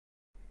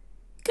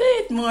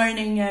Good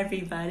morning,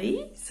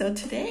 everybody. So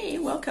today,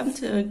 welcome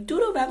to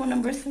Doodle Babble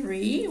number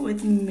 3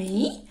 with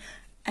me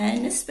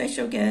and a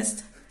special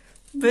guest,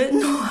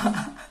 Benoit.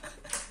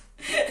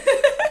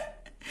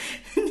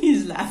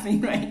 He's laughing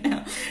right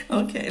now.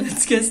 Okay,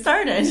 let's get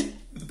started.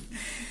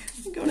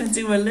 I'm going to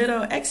do a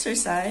little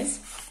exercise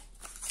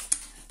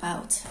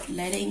about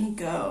letting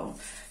go.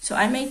 So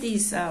I made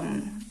these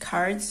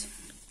cards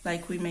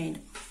like we made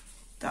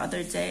the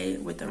other day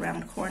with the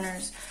round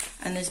corners,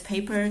 and this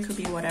paper could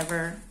be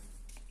whatever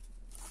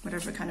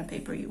kind of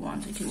paper you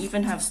want. You can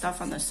even have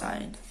stuff on the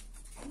side,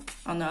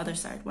 on the other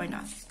side. Why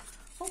not?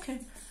 Okay.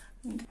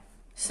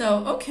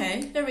 So,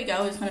 okay, there we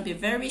go. It's going to be a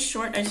very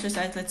short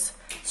exercise. Let's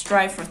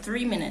strive for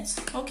 3 minutes.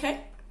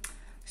 Okay.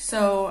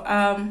 So,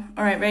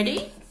 all right,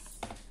 ready?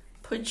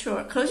 Close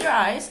your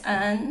eyes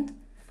and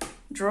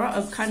draw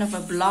a kind of a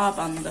blob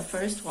on the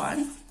first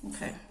one.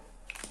 Okay.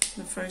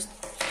 The first.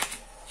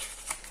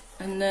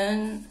 And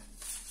then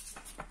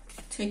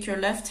take your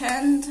left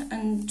hand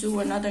and do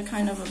another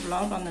kind of a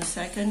blob on the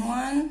second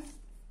one.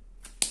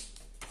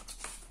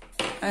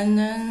 And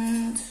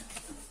then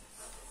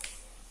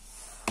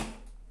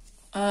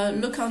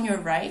look on your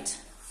right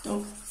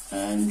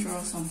and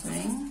draw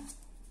something.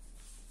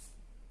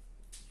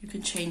 You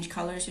can change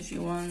colors if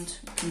you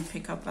want. You can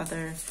pick up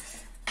other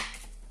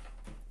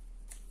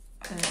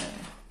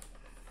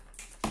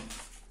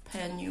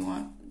pen you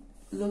want.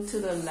 Look to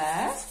the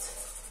left.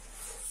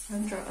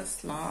 And draw a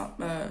slob,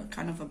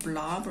 kind of a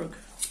blob, or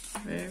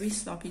very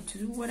sloppy. To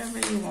do whatever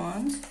you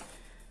want,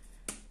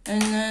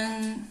 and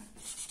then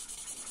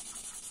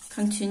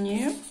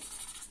continue.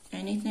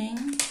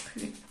 Anything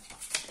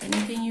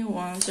you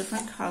want,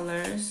 different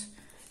colors,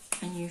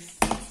 and you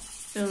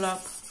fill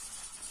up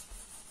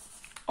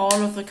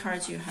all of the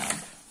cards you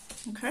have.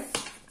 Okay.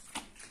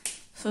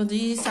 So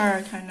these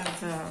are kind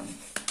of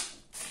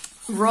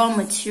raw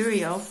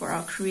material for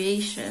our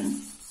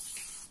creation.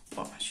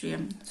 Well, actually,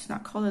 let's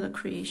not call it a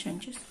creation,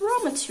 just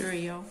raw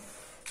material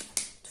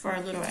for our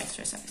little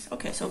exercise.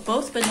 Okay, so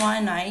both Benoit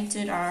and I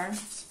did our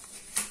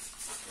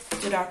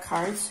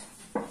cards.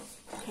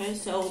 Okay,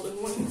 so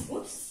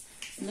whoops.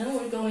 And then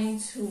we're going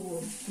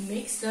to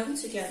mix them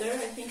together.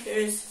 I think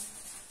there's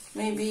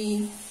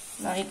maybe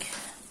like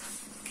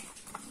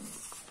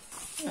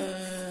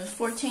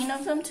 14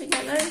 of them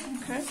together.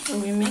 Okay, so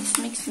we mix.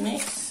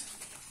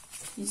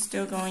 He's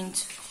still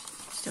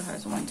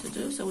has one to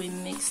do, so we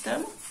mix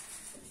them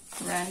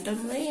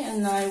randomly,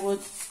 and I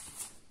would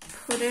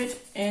put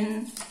it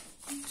in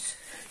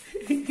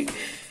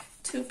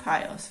 2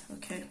 piles.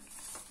 Okay,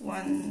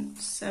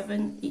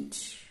 7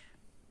 each.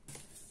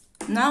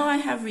 Now I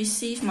have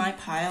received my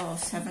pile of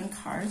 7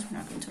 cards. We're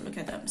not going to look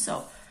at them.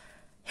 So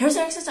here's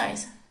the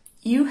exercise.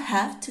 You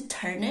have to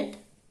turn it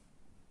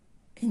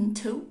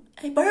into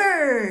a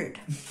bird.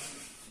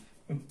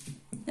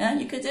 Yeah,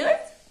 you could do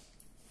it?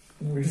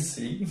 We'll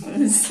see.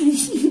 We'll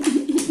see.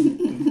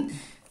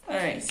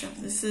 Alright, so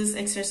this is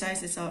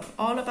exercise. It's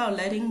all about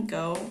letting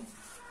go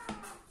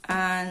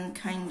and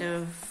kind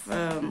of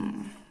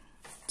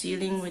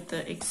dealing with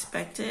the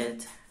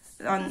expected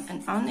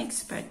and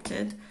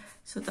unexpected.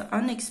 So the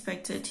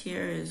unexpected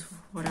here is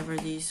whatever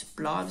these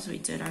blobs we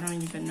did. I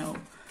don't even know.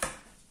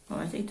 Well,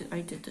 I think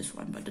I did this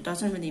one, but it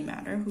doesn't really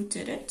matter who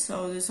did it.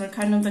 So these are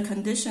kind of the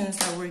conditions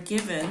that we're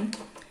given.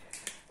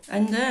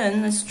 And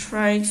then let's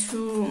try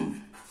to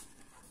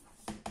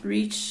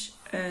reach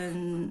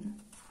and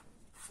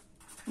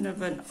kind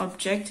of an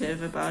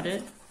objective about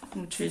it,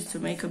 which is to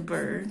make a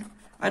bird.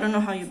 I don't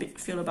know how you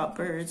feel about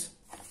birds.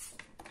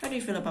 How do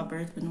you feel about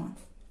birds, Benoit?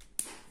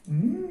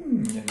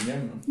 Yum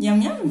yum.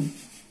 Yum yum.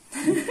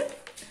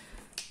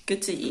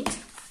 Good to eat.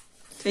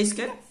 Tastes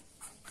good.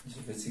 J'ai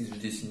fait que je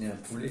dessinais un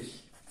poulet.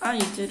 Ah,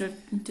 you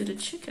did a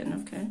chicken.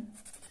 Okay.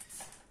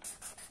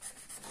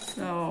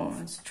 So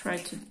let's try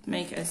to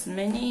make as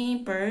many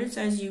birds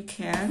as you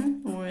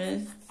can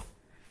with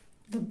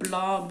the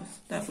blob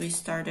that we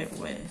started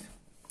with.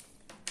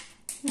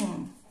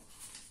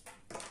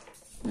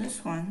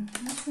 This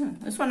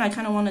one I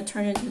kind of want to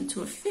turn it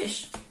into a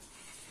fish.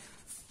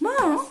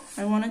 Well,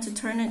 I wanted to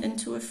turn it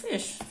into a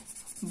fish,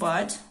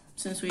 but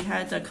since we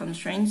had the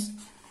constraints,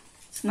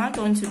 it's not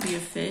going to be a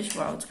fish.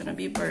 Well, it's going to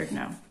be a bird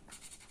now.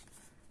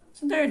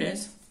 So there it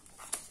is.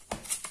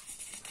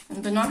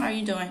 And Benoit, how are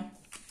you doing?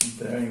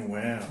 Very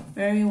well.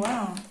 Very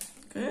well.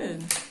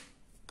 Good.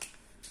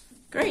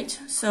 Great.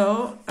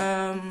 So,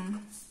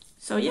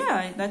 so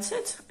yeah, that's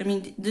it. I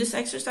mean, this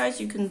exercise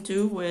you can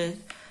do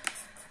with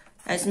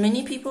as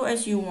many people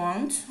as you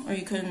want, or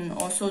you can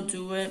also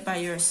do it by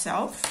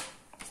yourself.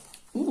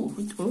 Ooh,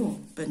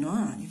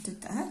 Benoit, you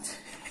did that?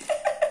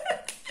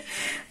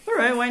 All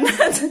right, why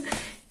not?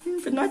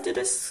 Benoit did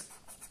a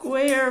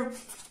square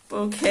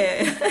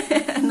bouquet.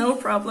 No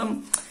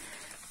problem.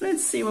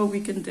 Let's see what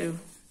we can do.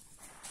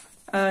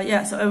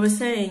 Yeah, so I was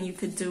saying you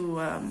could do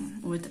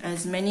with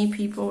as many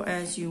people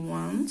as you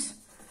want.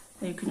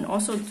 You can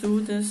also do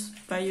this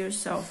by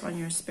yourself on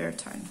your spare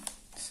time.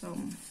 So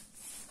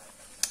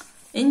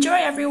enjoy,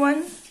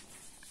 everyone.